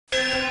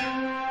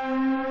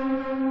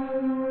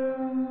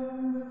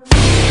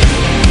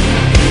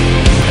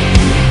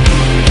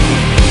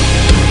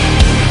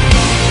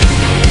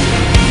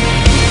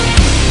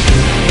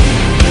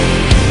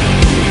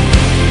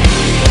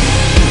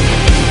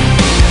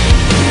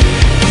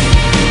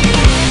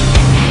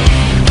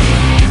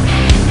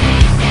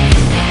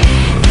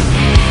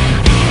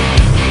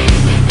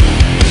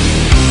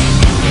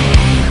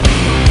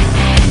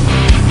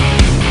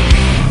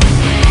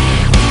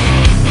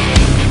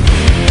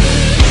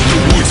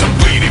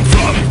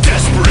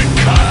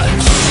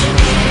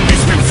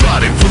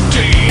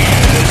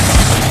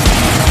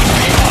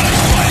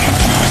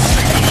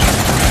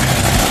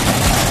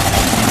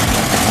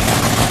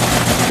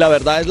La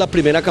verdad es la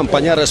primera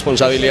campaña de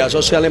responsabilidad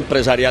social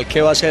empresarial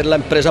que va a hacer la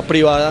empresa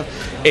privada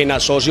en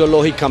asocio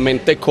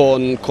lógicamente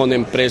con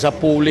empresa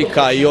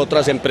pública y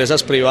otras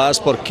empresas privadas,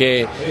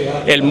 porque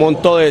el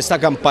monto de esta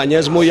campaña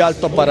es muy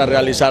alto para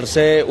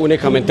realizarse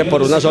únicamente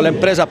por una sola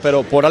empresa,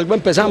 pero por algo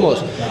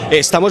empezamos.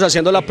 Estamos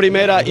haciendo la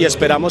primera y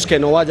esperamos que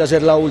no vaya a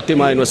ser la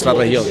última de nuestra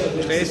región.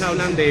 Ustedes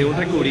hablan de un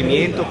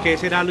recubrimiento. ¿Qué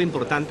será lo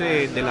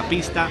importante de la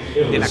pista,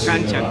 de la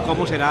cancha?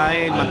 ¿Cómo será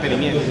el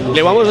mantenimiento?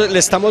 Le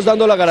estamos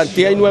dando la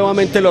garantía y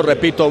nuevamente lo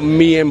repito,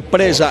 mi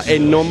empresa,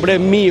 en nombre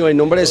mío, en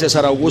nombre de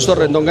César Augusto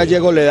Rendón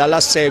Gallego, le da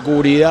la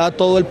seguridad a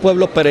todo el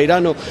pueblo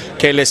pereirano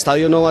que el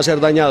estadio no va a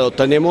ser dañado.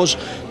 Tenemos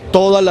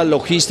toda la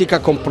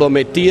logística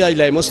comprometida y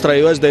la hemos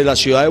traído desde la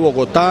ciudad de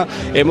Bogotá.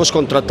 Hemos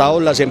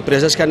contratado las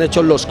empresas que han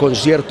hecho los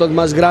conciertos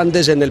más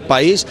grandes en el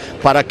país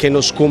para que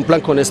nos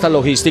cumplan con esta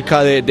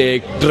logística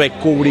de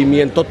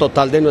recubrimiento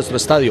total de nuestro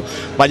estadio.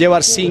 Va a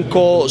llevar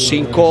cinco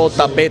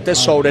tapetes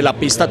sobre la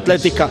pista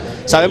atlética.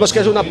 Sabemos que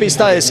es una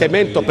pista de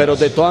cemento, pero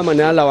de todas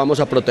maneras la vamos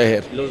a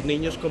proteger. ¿Los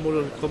niños cómo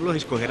los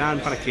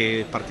escogerán para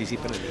que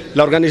participen?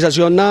 La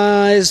organización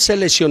ha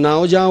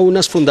seleccionado ya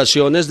unas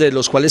fundaciones de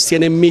los cuales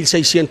tienen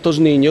 1.600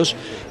 niños,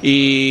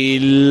 y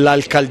la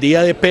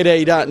alcaldía de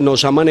Pereira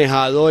nos ha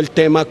manejado el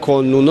tema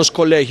con unos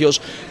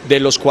colegios de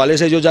los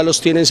cuales ellos ya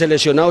los tienen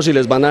seleccionados y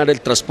les van a dar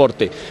el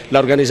transporte. La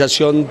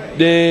organización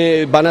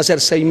van a ser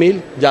 6.000,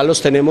 ya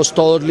los tenemos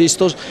todos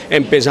listos,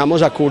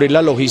 empezamos a cubrir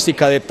la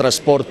logística de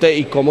transporte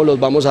y cómo los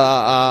vamos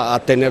a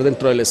tener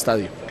dentro del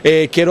estadio.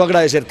 Quiero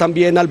agradecer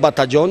también al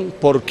batallón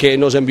porque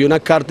nos envió una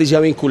carta y se ha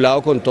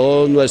vinculado con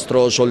todos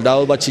nuestros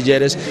soldados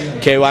bachilleres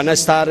que van a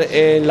estar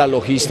en la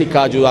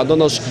logística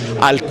ayudándonos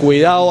al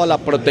cuidado, a la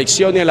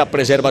protección y a la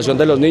preservación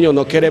de los niños.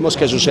 No queremos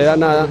que suceda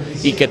nada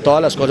y que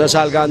todas las cosas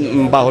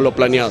salgan bajo lo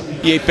planeado.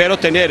 Y espero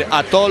tener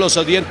a todos los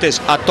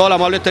oyentes, a toda la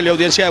amable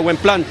teleaudiencia de Buen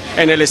Plan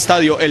en el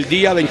estadio el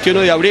día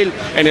 21 de abril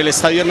en el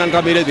estadio Hernán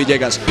Ramírez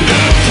Villegas.